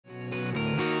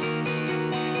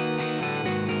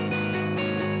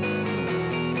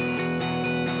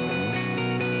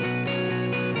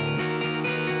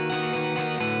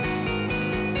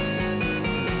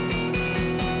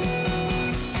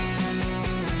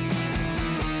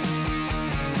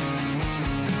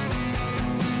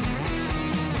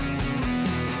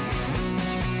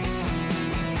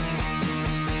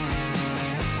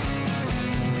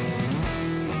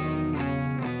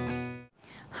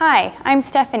Hi, I'm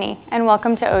Stephanie, and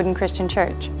welcome to Odon Christian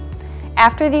Church.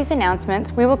 After these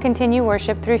announcements, we will continue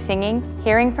worship through singing,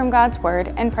 hearing from God's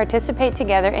Word, and participate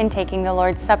together in taking the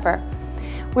Lord's Supper.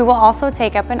 We will also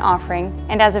take up an offering,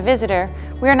 and as a visitor,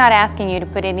 we are not asking you to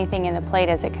put anything in the plate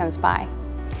as it comes by.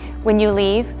 When you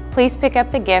leave, please pick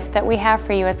up the gift that we have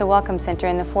for you at the Welcome Center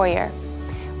in the foyer.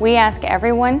 We ask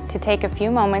everyone to take a few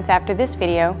moments after this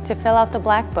video to fill out the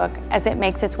black book as it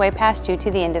makes its way past you to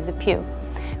the end of the pew.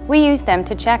 We use them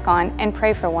to check on and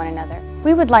pray for one another.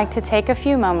 We would like to take a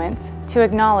few moments to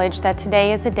acknowledge that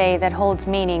today is a day that holds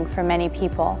meaning for many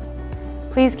people.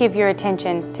 Please give your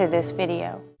attention to this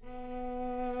video.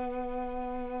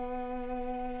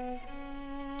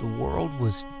 The world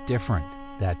was different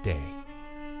that day.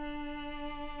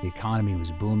 The economy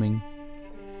was booming,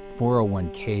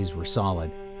 401ks were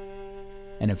solid,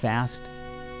 and a vast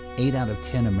 8 out of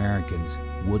 10 Americans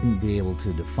wouldn't be able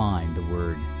to define the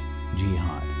word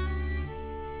jihad.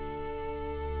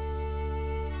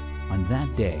 On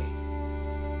that day,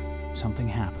 something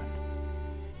happened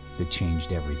that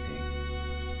changed everything.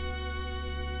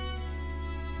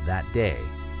 That day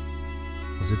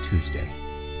was a Tuesday.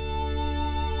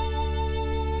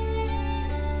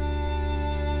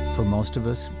 For most of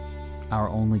us, our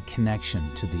only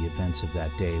connection to the events of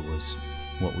that day was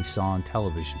what we saw on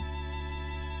television.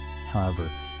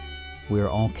 However, we are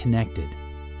all connected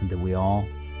and that we all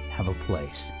have a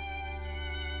place.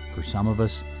 For some of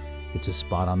us, it's a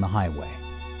spot on the highway.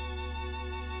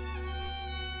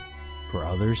 For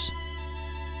others,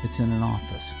 it's in an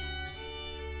office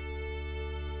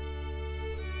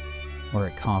or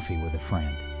at coffee with a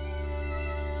friend.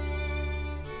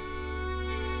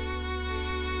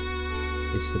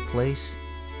 It's the place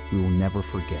we will never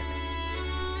forget.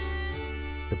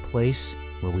 The place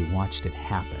where we watched it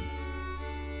happen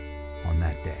on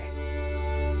that day.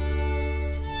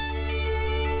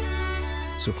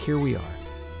 So here we are,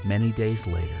 many days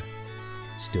later,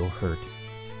 still hurt,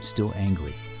 still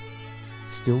angry,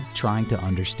 still trying to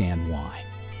understand why.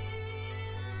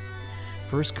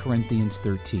 1 Corinthians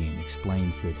 13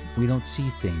 explains that we don't see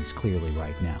things clearly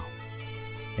right now.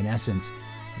 In essence,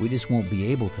 we just won't be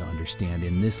able to understand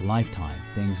in this lifetime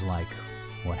things like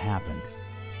what happened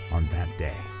on that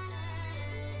day.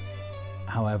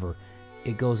 However,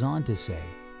 it goes on to say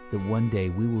that one day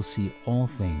we will see all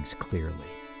things clearly.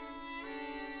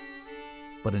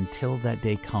 But until that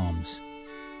day comes,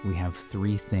 we have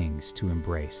 3 things to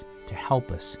embrace to help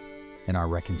us in our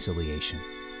reconciliation: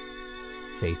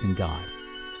 faith in God,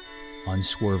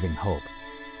 unswerving hope,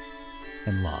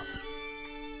 and love.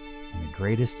 And the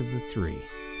greatest of the 3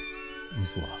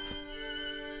 is love.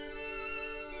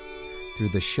 Through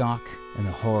the shock and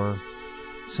the horror,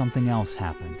 something else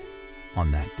happened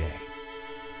on that day.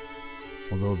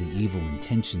 Although the evil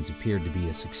intentions appeared to be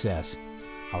a success,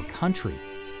 our country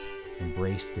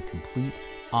embraced the complete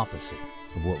opposite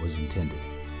of what was intended.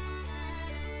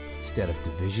 Instead of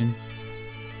division,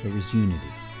 there was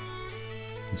unity.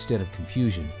 Instead of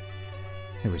confusion,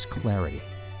 there was clarity.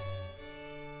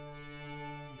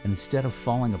 And instead of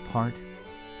falling apart,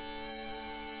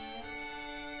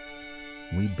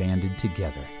 we banded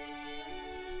together.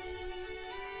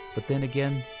 But then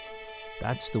again,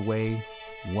 that's the way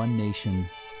one nation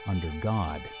under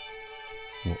God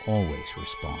will always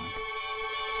respond.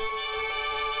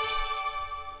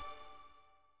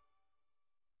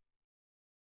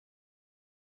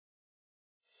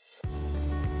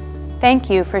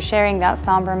 Thank you for sharing that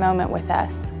somber moment with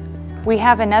us. We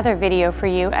have another video for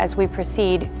you as we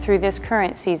proceed through this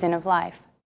current season of life.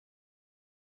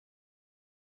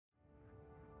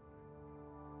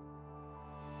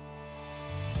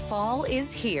 Fall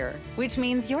is here, which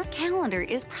means your calendar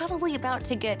is probably about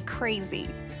to get crazy.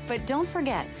 But don't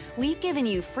forget, we've given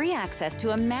you free access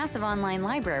to a massive online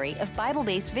library of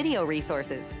Bible-based video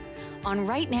resources. On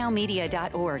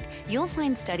rightnowmedia.org, you'll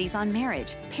find studies on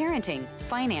marriage, parenting,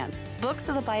 finance, books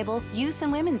of the Bible, youth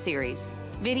and women's series,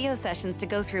 video sessions to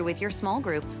go through with your small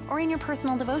group or in your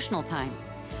personal devotional time.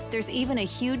 There's even a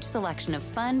huge selection of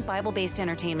fun Bible-based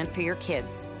entertainment for your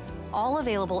kids. All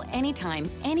available anytime,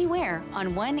 anywhere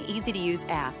on one easy-to-use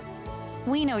app.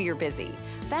 We know you're busy.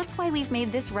 That's why we've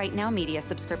made this Right Now Media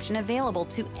subscription available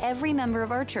to every member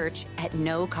of our church at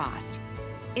no cost.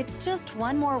 It's just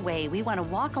one more way we want to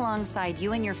walk alongside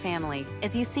you and your family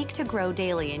as you seek to grow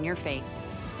daily in your faith.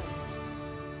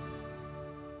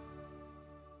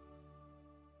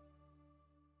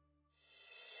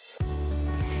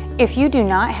 If you do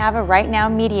not have a Right Now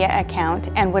Media account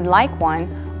and would like one,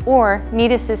 or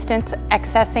need assistance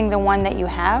accessing the one that you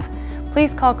have,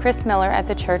 please call Chris Miller at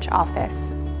the church office.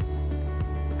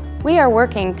 We are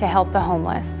working to help the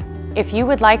homeless. If you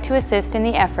would like to assist in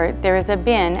the effort, there is a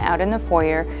bin out in the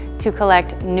foyer to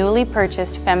collect newly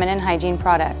purchased feminine hygiene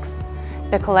products.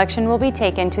 The collection will be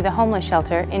taken to the homeless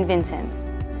shelter in Vincennes.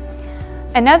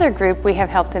 Another group we have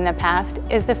helped in the past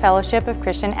is the Fellowship of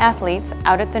Christian Athletes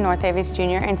out at the North Aves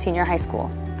Junior and Senior High School.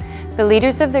 The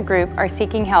leaders of the group are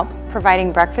seeking help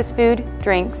providing breakfast food,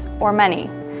 drinks, or money.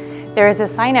 There is a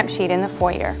sign-up sheet in the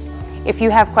foyer. If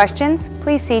you have questions,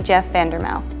 please see Jeff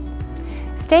Vandermel.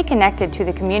 Stay connected to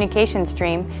the communication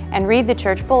stream and read the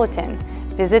church bulletin.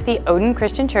 Visit the Odon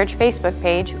Christian Church Facebook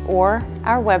page or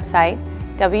our website,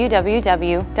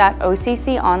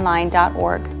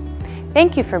 www.occonline.org.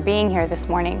 Thank you for being here this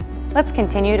morning. Let's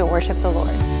continue to worship the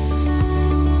Lord.